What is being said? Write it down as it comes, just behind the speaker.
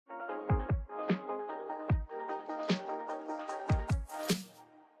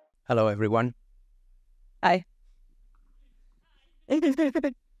Hello, everyone. Hi.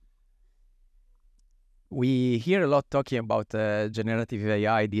 We hear a lot talking about generative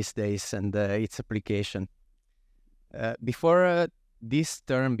AI these days and its application. Before this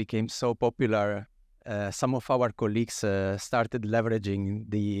term became so popular, some of our colleagues started leveraging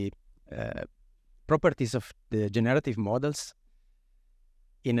the properties of the generative models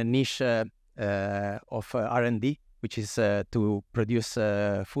in a niche of R&D, which is to produce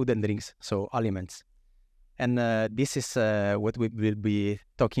food and drinks, so aliments. And this is what we will be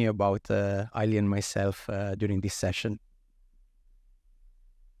talking about, Aili and myself, during this session.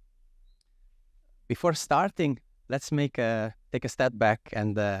 Before starting, let's take a step back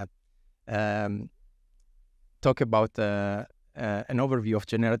and talk about an overview of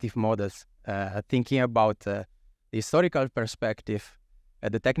generative models, thinking about the historical perspective,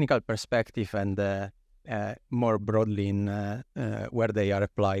 the technical perspective, and more broadly in where they are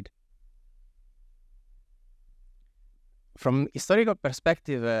applied. From historical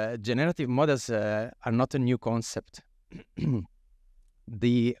perspective, generative models are not a new concept.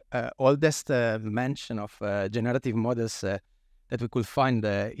 The oldest mention of generative models that we could find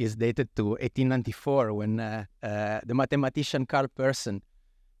is dated to 1894, when the mathematician Carl Pearson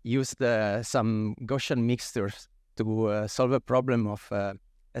used some Gaussian mixtures to solve a problem of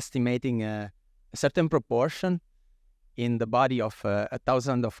estimating a certain proportion in the body of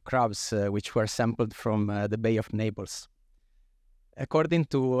 1,000 of crabs which were sampled from the Bay of Naples. According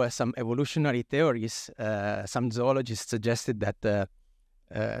to some evolutionary theories, some zoologists suggested that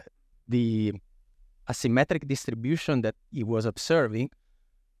the asymmetric distribution that he was observing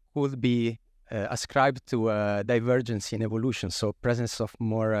could be ascribed to divergence in evolution, so presence of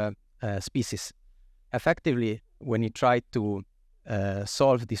more species. Effectively, when he tried to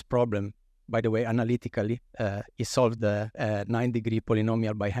solve this problem, by the way, analytically, he solved the 9-degree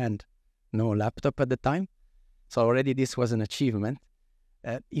polynomial by hand, no laptop at the time. So already this was an achievement.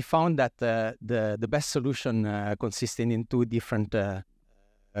 He found that the best solution consisted in two different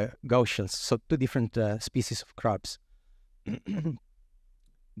Gaussians, so two different species of crabs.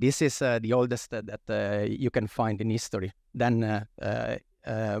 This is the oldest that you can find in history. Then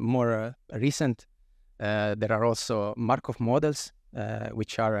more recent, there are also Markov models,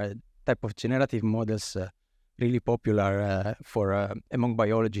 which are a type of generative models really popular for among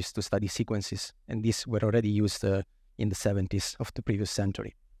biologists to study sequences, and these were already used in the 70s of the previous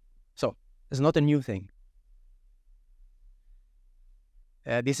century. So it's not a new thing.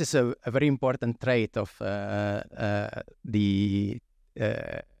 This is a very important trait of the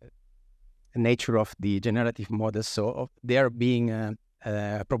nature of the generative models. So they are being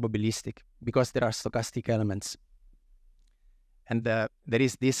probabilistic because there are stochastic elements. And there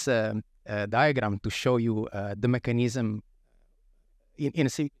is this diagram to show you the mechanism in a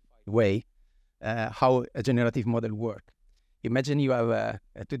simplified way, how a generative model works. Imagine you have a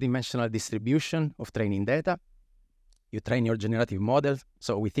two-dimensional distribution of training data. You train your generative model.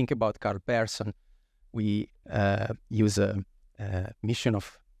 So we think about Carl Pearson. We use a mission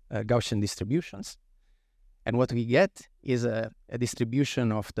of Gaussian distributions. And what we get is a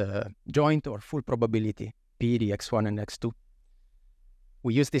distribution of the joint or full probability, PD, x1 and x2.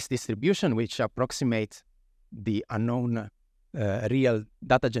 We use this distribution, which approximates the unknown real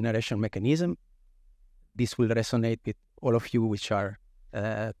data generation mechanism. This will resonate with all of you which are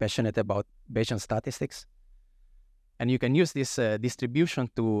passionate about Bayesian statistics. And you can use this distribution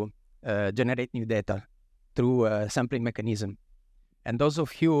to generate new data through a sampling mechanism. And those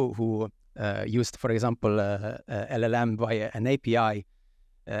of you who used, for example, LLM via an API,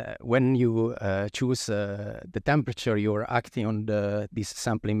 when you choose the temperature, you're acting on this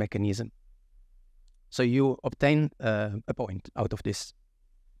sampling mechanism. So you obtain a point out of this.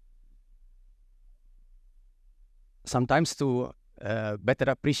 Sometimes to better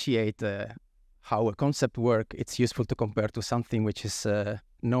appreciate how a concept works, it's useful to compare to something which is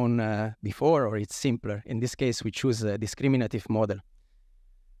known before, or it's simpler. In this case, we choose a discriminative model.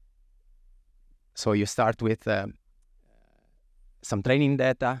 So you start with some training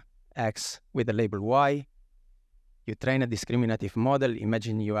data, X, with the label Y. You train a discriminative model.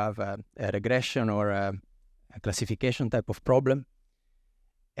 Imagine you have a regression or a classification type of problem.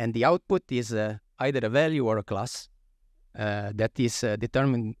 And the output is either a value or a class that is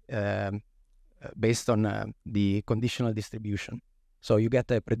determined based on the conditional distribution. So you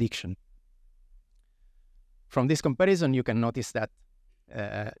get a prediction. From this comparison, you can notice that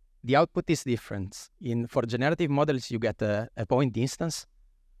the output is different. For generative models, you get a point instance,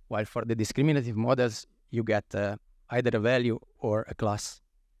 while for the discriminative models, you get either a value or a class.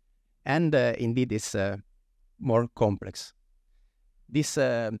 And indeed, it's more complex. This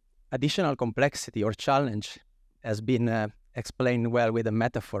additional complexity or challenge has been explained well with a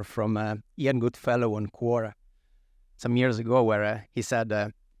metaphor from Ian Goodfellow on Quora some years ago, where he said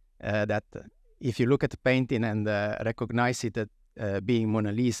that if you look at a painting and recognize it as being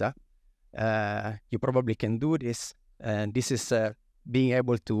Mona Lisa, you probably can do this. And this is being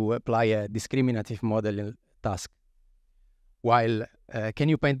able to apply a discriminative modeling task. While can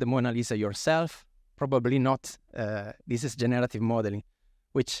you paint the Mona Lisa yourself? Probably not. This is generative modeling,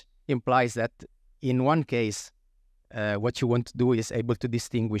 which implies that in one case, what you want to do is able to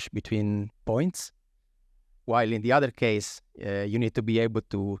distinguish between points, while in the other case, you need to be able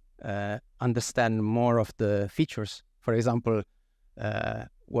to understand more of the features. For example,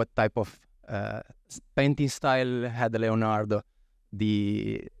 what type of painting style had Leonardo,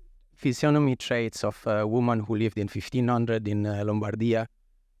 the physiognomy traits of a woman who lived in 1500 in Lombardia,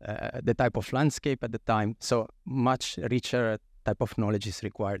 the type of landscape at the time. So much richer type of knowledge is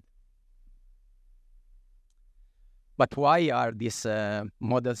required. But why are these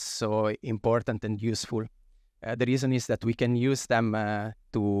models so important and useful? The reason is that we can use them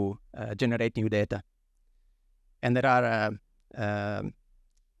to generate new data. And there are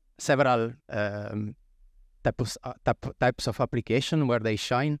several types of application where they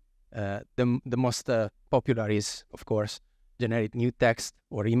shine. The most popular is, of course, generate new text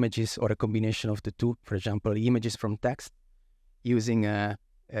or images or a combination of the two. For example, images from text using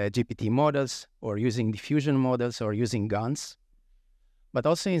GPT models or using diffusion models or using GANs. But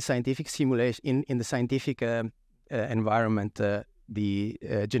also in scientific simulation, in the scientific environment, the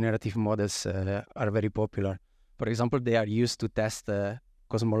generative models are very popular. For example, they are used to test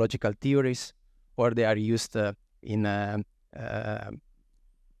cosmological theories, or they are used in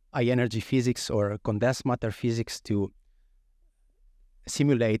high-energy physics or condensed matter physics to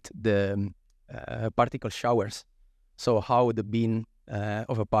simulate the particle showers. So how the beam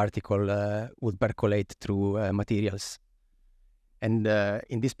of a particle would percolate through materials. And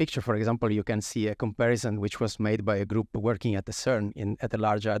in this picture, for example, you can see a comparison which was made by a group working at the CERN at a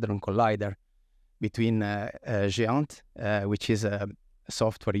Large Hadron Collider between GÉANT, which is a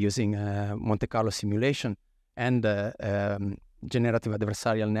software using Monte Carlo simulation, and generative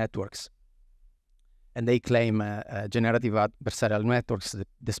adversarial networks. And they claim generative adversarial networks,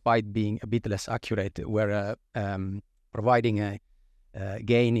 despite being a bit less accurate, were providing a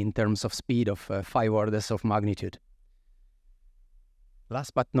gain in terms of speed of 5 orders of magnitude.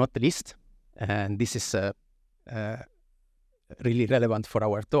 Last but not least, and this is really relevant for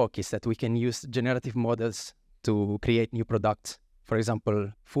our talk, is that we can use generative models to create new products, for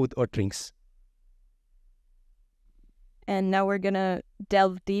example, food or drinks. And now we're going to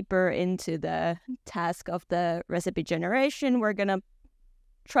delve deeper into the task of the recipe generation. We're going to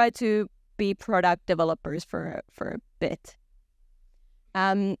try to be product developers for a bit.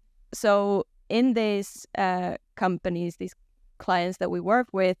 So in these companies, these clients that we work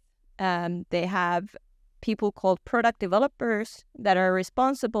with, they have people called product developers that are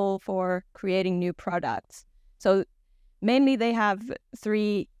responsible for creating new products. So mainly they have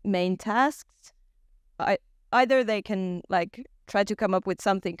 3 main tasks. Either they can try to come up with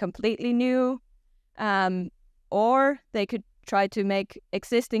something completely new, or they could try to make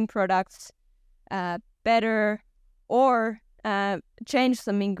existing products better, or change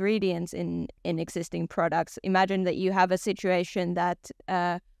some ingredients in existing products. Imagine that you have a situation that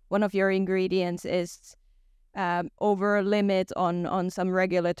one of your ingredients is over a limit on some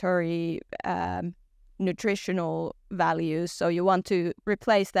regulatory nutritional values, so you want to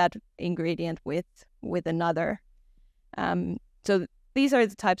replace that ingredient with another. So these are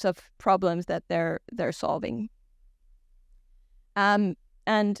the types of problems that they're solving. And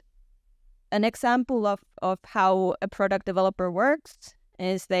an example of how a product developer works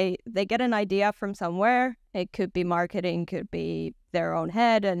is they get an idea from somewhere. It could be marketing, could be their own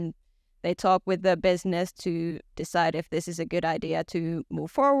head, and they talk with the business to decide if this is a good idea to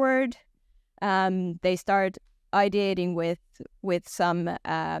move forward. They start ideating with some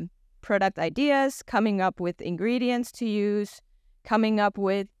product ideas, coming up with ingredients to use, coming up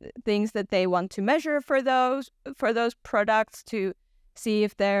with things that they want to measure for those products to see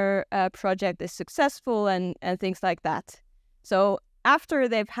if their project is successful and things like that. So after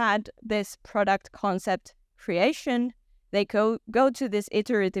they've had this product concept creation, they go to this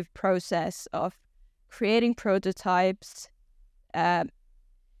iterative process of creating prototypes,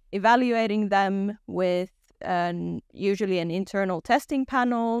 evaluating them with usually an internal testing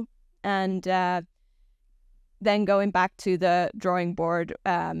panel, and then going back to the drawing board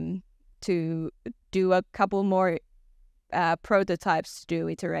to do a couple more prototypes to do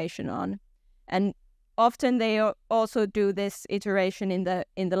iteration on. And often they also do this iteration in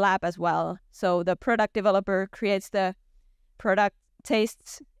the lab as well. So the product developer creates the product,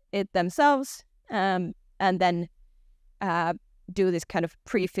 tastes it themselves, and then do this kind of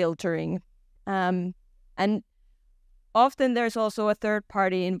pre-filtering. And often there's also a third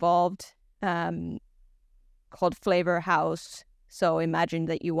party involved called Flavor House. So imagine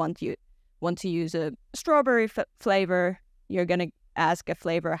that you want to use a strawberry flavor. You're going to ask a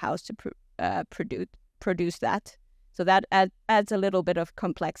Flavor House to produce that. So that adds a little bit of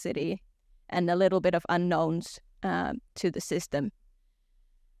complexity and a little bit of unknowns to the system.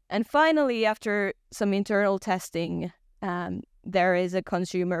 And finally, after some internal testing, there is a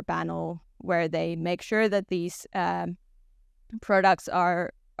consumer panel where they make sure that these products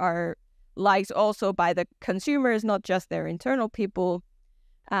are liked also by the consumers, not just their internal people.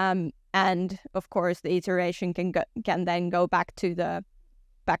 And of course, the iteration can then go back to the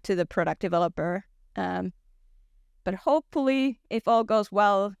product developer. But hopefully, if all goes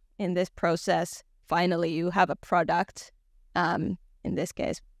well in this process, finally you have a product. In this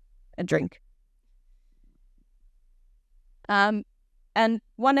case, a drink. And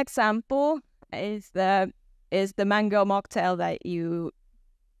one example is the mango mocktail that you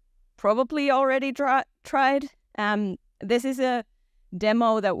probably already tried. This is a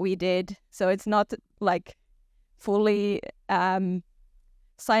demo that we did, so it's not like fully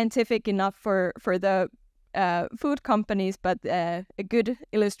scientific enough for the food companies, but a good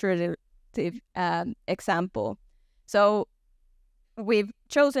illustrative example. So we've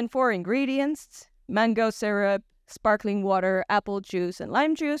chosen 4 ingredients: mango syrup, sparkling water, apple juice, and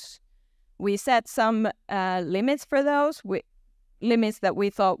lime juice. We set some limits for those, limits that we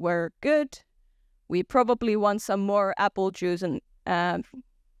thought were good. We probably want some more apple juice and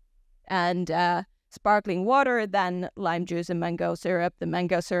sparkling water than lime juice and mango syrup. The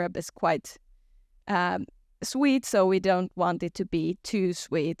mango syrup is quite sweet, so we don't want it to be too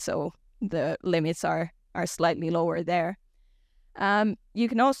sweet, so the limits are slightly lower there. You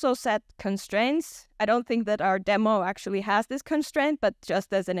can also set constraints. I don't think that our demo actually has this constraint, but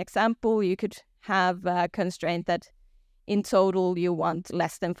just as an example, you could have a constraint that in total you want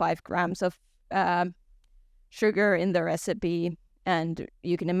less than 5 grams of sugar in the recipe. And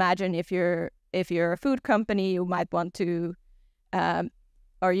you can imagine if you're a food company, you might want to,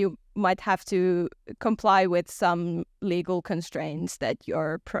 or you might have to comply with some legal constraints that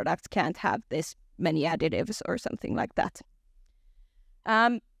your product can't have this many additives or something like that.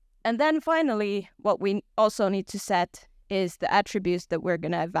 And then finally, what we also need to set is the attributes that we're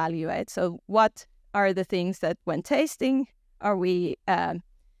going to evaluate. So what are the things that when tasting are we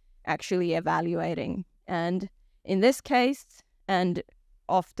actually evaluating? And in this case, and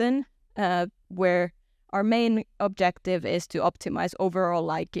often where our main objective is to optimize overall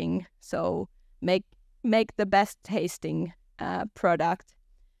liking, so make the best tasting product.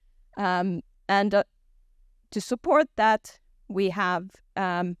 And to support that, we have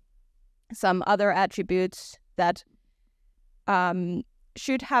some other attributes that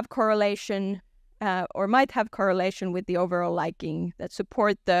should have correlation or might have correlation with the overall liking, that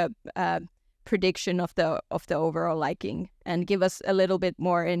support the prediction of the overall liking and give us a little bit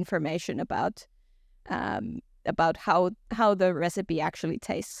more information about how the recipe actually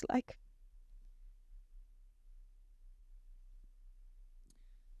tastes like.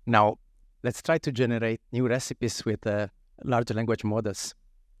 Now, let's try to generate new recipes with large language models.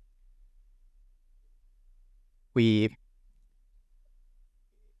 We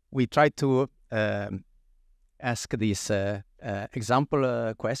try to ask this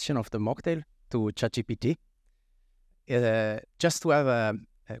example question of the mocktail to ChatGPT, just to have a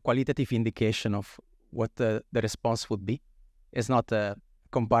qualitative indication of what the response would be. It's not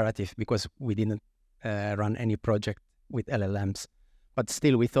comparative because we didn't run any project with LLMs, but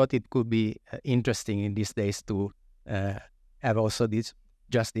still we thought it could be interesting in these days to have also this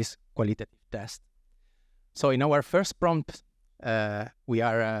qualitative test. So in our first prompt, we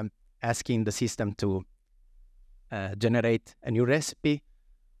are asking the system to generate a new recipe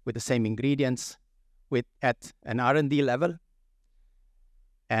with the same ingredients at an R&D level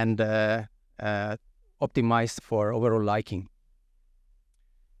and optimized for overall liking.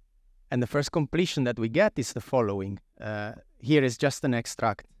 And the first completion that we get is the following. Here is just an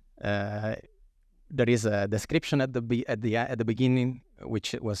extract. There is a description at the beginning,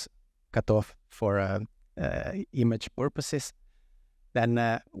 which was cut off for image purposes.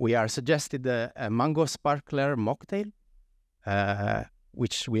 Then we are suggested a mango sparkler mocktail,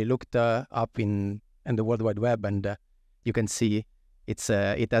 which we looked up in the World Wide Web, and you can see it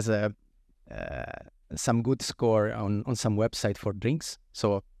has some good score on some website for drinks,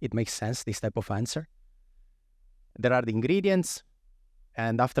 so it makes sense, this type of answer. there are the ingredients,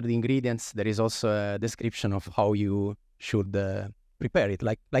 and after the ingredients, there is also a description of how you should prepare it,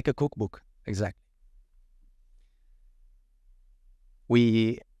 like a cookbook, exactly.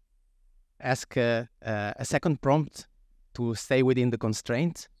 We ask a second prompt to stay within the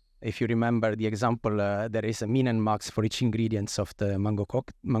constraint. If you remember the example, there is a min and max for each ingredients of the mango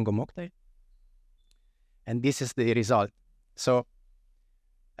mocktail. And this is the result. So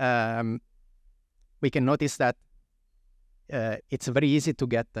we can notice that it's very easy to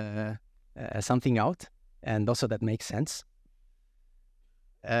get something out, and also that makes sense.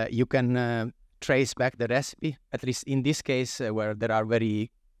 You can trace back the recipe, at least in this case where there are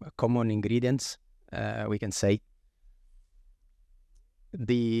very common ingredients, we can say.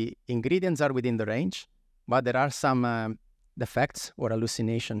 The ingredients are within the range, but there are some defects or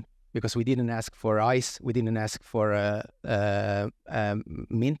hallucination, because we didn't ask for ice, we didn't ask for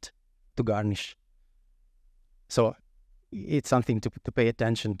mint to garnish. So it's something to pay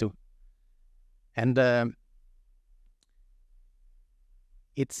attention to. And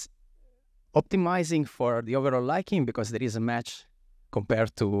it's optimizing for the overall liking, because there is a match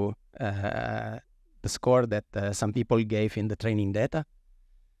compared to the score that some people gave in the training data.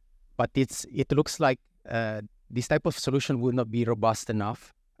 But it looks like this type of solution would not be robust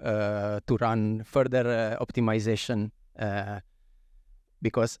enough to run further optimization,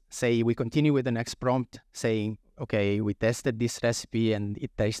 because, say, we continue with the next prompt saying, okay, we tested this recipe and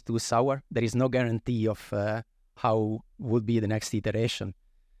it tastes too sour. There is no guarantee of how would be the next iteration,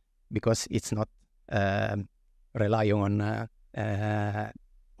 because it's not relying on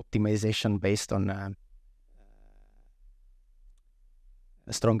optimization based on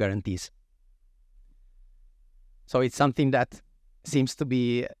strong guarantees. So it's something that seems to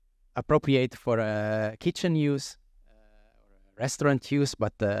be appropriate for kitchen use, restaurant use,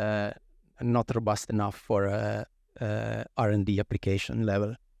 but not robust enough for R&D application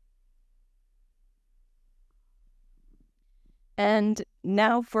level. And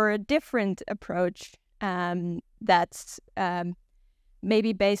now for a different approach that's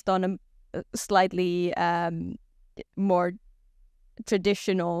maybe based on a slightly more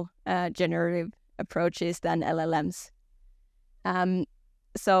traditional generative approaches than LLMs.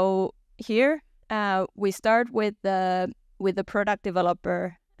 So here we start with the product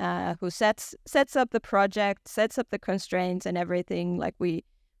developer who sets up the project, sets up the constraints and everything, like we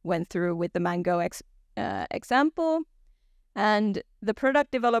went through with the Mango example. And the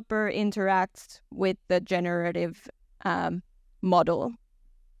product developer interacts with the generative model.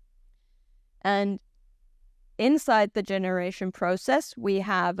 And inside the generation process, we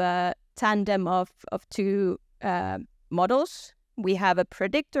have a tandem of two models. We have a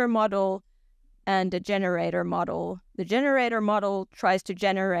predictor model and a generator model. The generator model tries to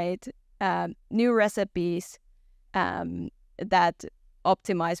generate new recipes that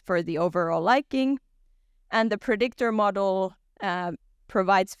optimize for the overall liking. And the predictor model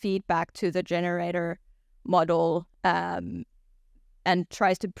provides feedback to the generator model and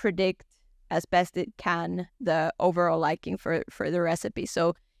tries to predict as best it can the overall liking for the recipe.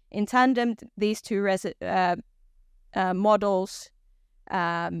 So in tandem, these two models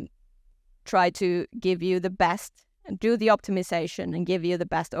try to give you the best, and do the optimization and give you the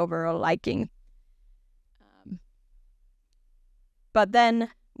best overall liking. But then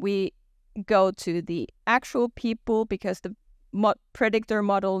we go to the actual people, because the predictor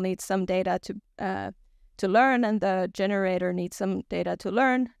model needs some data to learn, and the generator needs some data to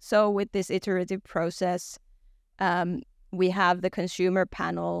learn. So with this iterative process, we have the consumer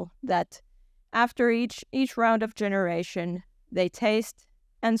panel that after each round of generation, they taste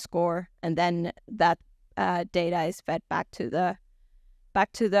and score, and then that data is fed back to the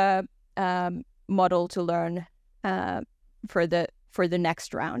model to learn for the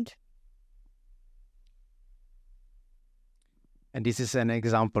next round. And this is an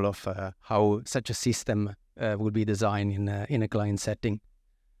example of how such a system would be designed in a client setting.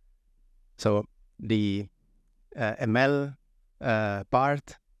 So the ML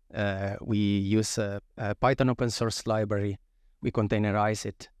part, we use a Python open source library. We containerize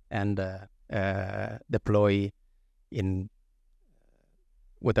it and deploy in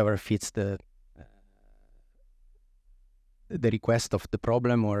whatever fits the request of the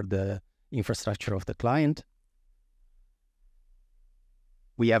problem or the infrastructure of the client.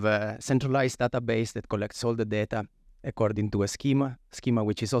 We have a centralized database that collects all the data according to a schema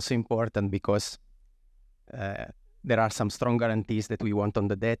which is also important because there are some strong guarantees that we want on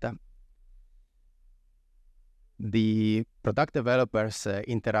the data. The product developers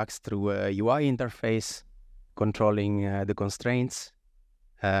interacts through a UI interface, controlling the constraints.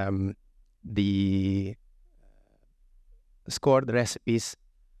 The score the recipes.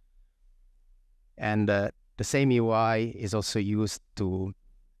 And the same UI is also used to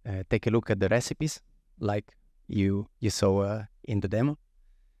take a look at the recipes, like you saw in the demo.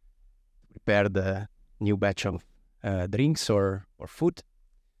 Prepare the new batch of drinks or food.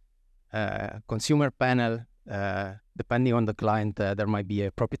 Consumer panel, depending on the client, there might be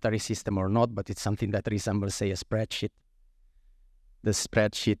a proprietary system or not, but it's something that resembles, say, a spreadsheet. The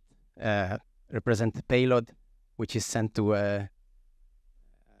spreadsheet represents the payload, which is sent to a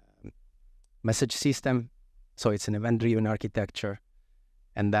message system. So it's an event-driven architecture.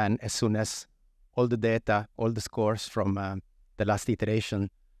 And then as soon as all the data, all the scores from the last iteration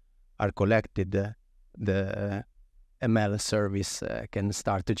are collected, the ML service can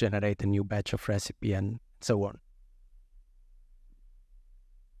start to generate a new batch of recipe and so on.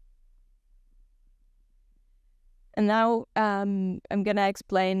 And now I'm going to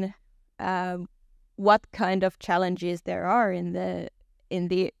explain what kind of challenges there are in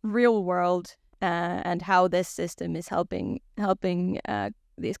the real world and how this system is helping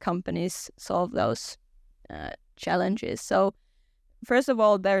these companies solve those challenges. So first of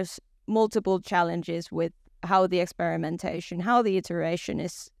all, there's multiple challenges with how the experimentation, how the iteration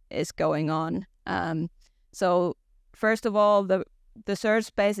is going on. So first of all, the search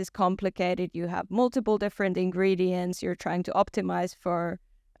space is complicated. You have multiple different ingredients. You're trying to optimize for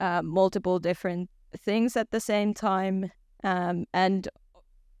multiple different things at the same time. And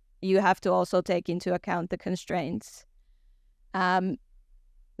you have to also take into account the constraints.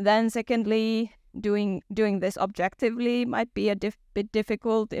 Then secondly, doing this objectively might be a bit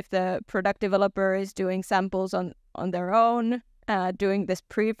difficult if the product developer is doing samples on their own. Doing this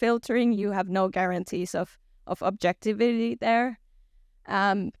pre-filtering, you have no guarantees of objectivity there.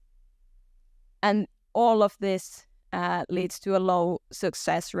 And all of this leads to a low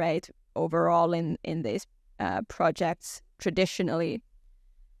success rate overall in these projects traditionally.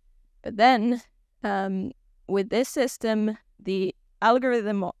 But then with this system, the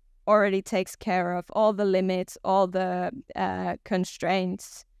algorithm already takes care of all the limits, all the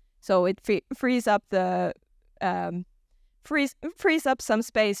constraints. So it frees up frees up some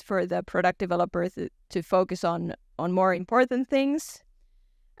space for the product developer to focus on more important things.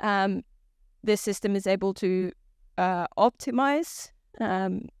 This system is able to optimize.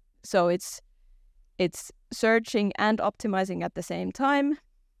 So it's searching and optimizing at the same time.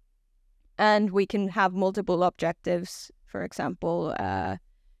 And we can have multiple objectives. For example,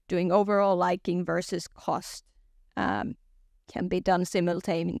 doing overall liking versus cost can be done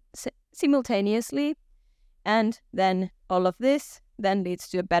simultaneously. And then all of this then leads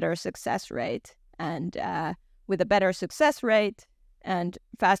to a better success rate. And with a better success rate and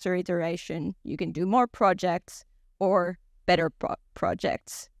faster iteration, you can do more projects or better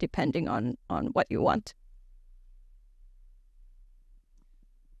projects, depending on what you want.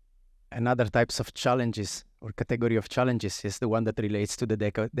 Another types of challenges or category of challenges is the one that relates to the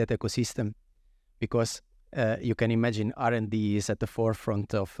data ecosystem, because you can imagine R&D is at the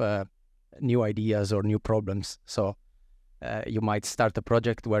forefront of new ideas or new problems. So you might start a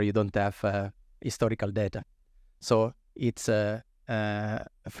project where you don't have historical data. So it's a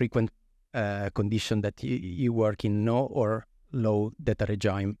frequent condition that you work in no or low data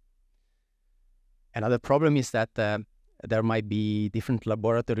regime. Another problem is that there might be different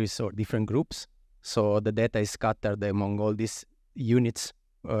laboratories or different groups. So the data is scattered among all these units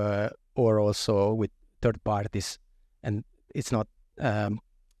or also with third parties, and it's not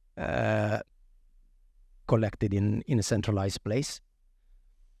collected in a centralized place.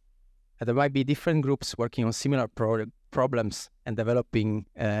 And there might be different groups working on similar problems and developing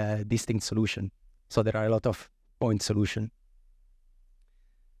distinct solutions. So there are a lot of point solutions.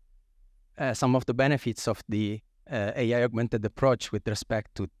 Some of the benefits of the AI-augmented approach with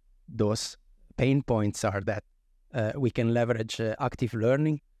respect to those pain points are that we can leverage active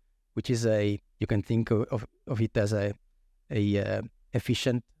learning, which is you can think of it as a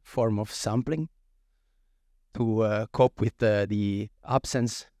efficient form of sampling to cope with the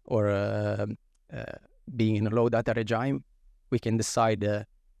absence or being in a low data regime. We can decide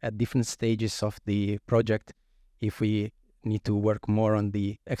at different stages of the project if we need to work more on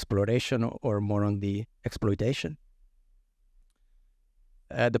the exploration or more on the exploitation.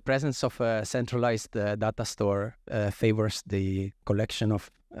 The presence of a centralized data store favors the collection of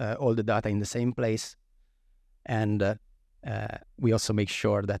all the data in the same place. And we also make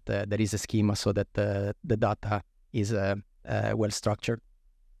sure that there is a schema so that the data is well structured.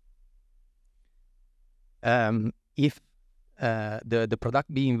 If the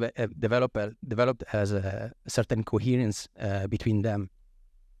product being developed has a certain coherence between them,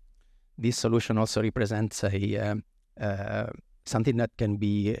 this solution also represents a something that can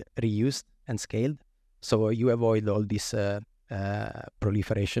be reused and scaled. So you avoid all this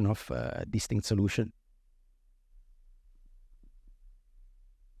proliferation of distinct solution.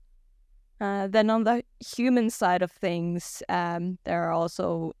 Then on the human side of things, there are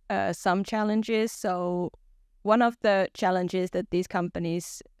also some challenges. So one of the challenges that these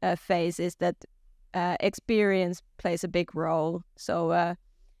companies face is that experience plays a big role. So a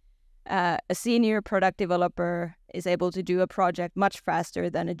senior product developer is able to do a project much faster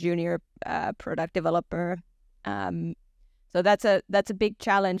than a junior product developer. So that's a big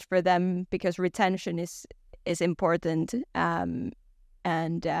challenge for them because retention is important, and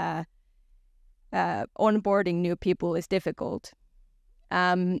onboarding new people is difficult.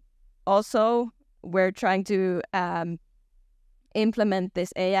 Also, we're trying to implement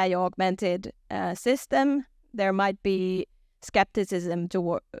this AI-augmented system. There might be skepticism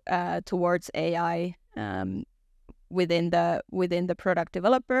towards AI within the product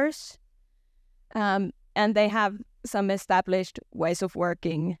developers, and they have some established ways of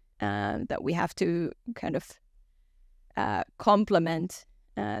working that we have to kind of complement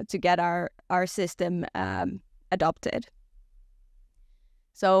to get our system adopted.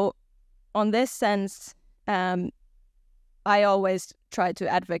 So on this sense, I always try to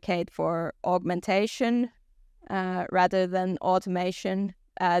advocate for augmentation rather than automation.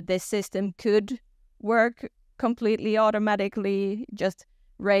 This system could work completely automatically, just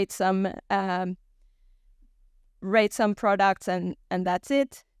rate some products and that's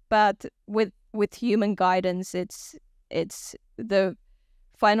it. But with human guidance, it's the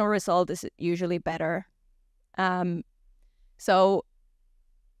final result is usually better. So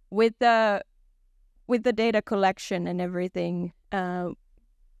with the data collection and everything,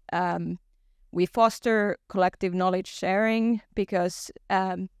 we foster collective knowledge sharing because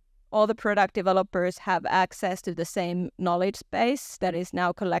all the product developers have access to the same knowledge base that is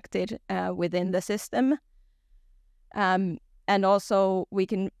now collected within the system. And also we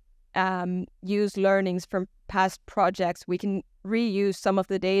can use learnings from past projects. We can reuse some of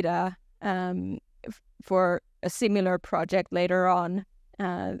the data for a similar project later on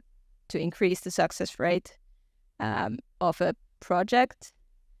to increase the success rate of a project.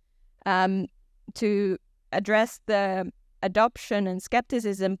 To address the adoption and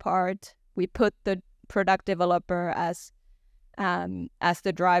skepticism part, we put the product developer as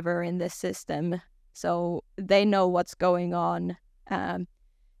the driver in this system, so they know what's going on.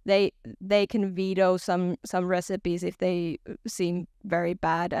 They can veto some recipes if they seem very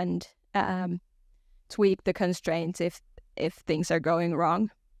bad and tweak the constraints if things are going wrong.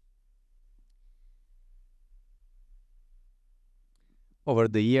 Over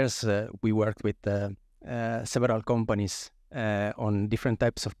the years, we worked with several companies on different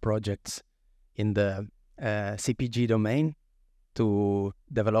types of projects in the CPG domain to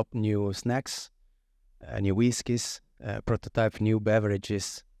develop new snacks, new whiskeys, prototype new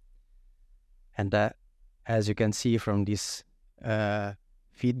beverages. And as you can see from this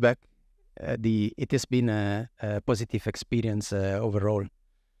feedback, it has been a positive experience overall,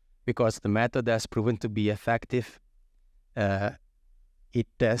 because the method has proven to be effective. It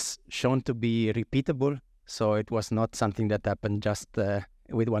has shown to be repeatable, so it was not something that happened just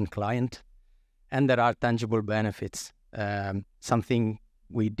with one client. And there are tangible benefits. Something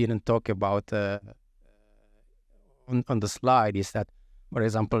we didn't talk about on the slide is that, for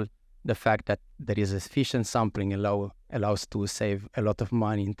example, the fact that there is efficient sampling allows to save a lot of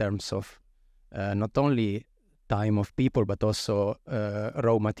money in terms of not only time of people, but also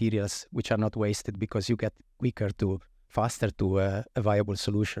raw materials, which are not wasted because you get faster to a viable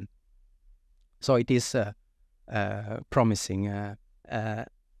solution. So it is promising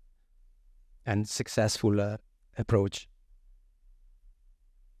and successful approach.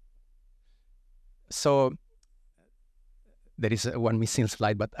 So there is one missing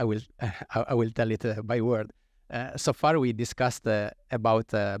slide, but I will tell it by word. So far we discussed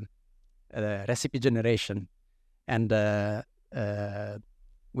about recipe generation, and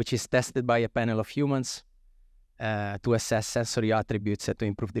which is tested by a panel of humans to assess sensory attributes to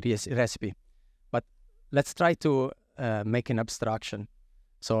improve the recipe. But let's try to make an abstraction.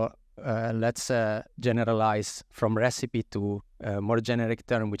 So let's generalize from recipe to a more generic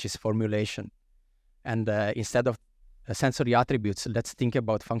term, which is formulation. And instead of sensory attributes, let's think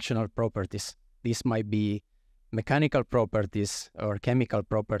about functional properties. These might be mechanical properties or chemical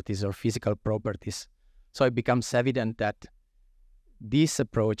properties or physical properties. So it becomes evident that this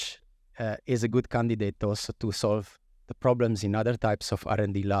approach is a good candidate also to solve the problems in other types of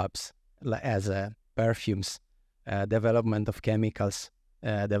R&D labs, as perfumes, development of chemicals,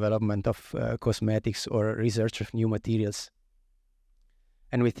 development of cosmetics or research of new materials.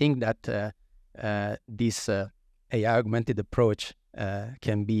 And we think that this AI-augmented approach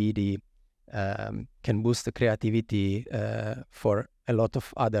can boost the creativity for a lot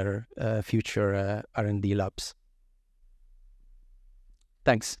of other future R&D labs.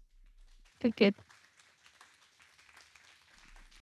 Thanks. Good.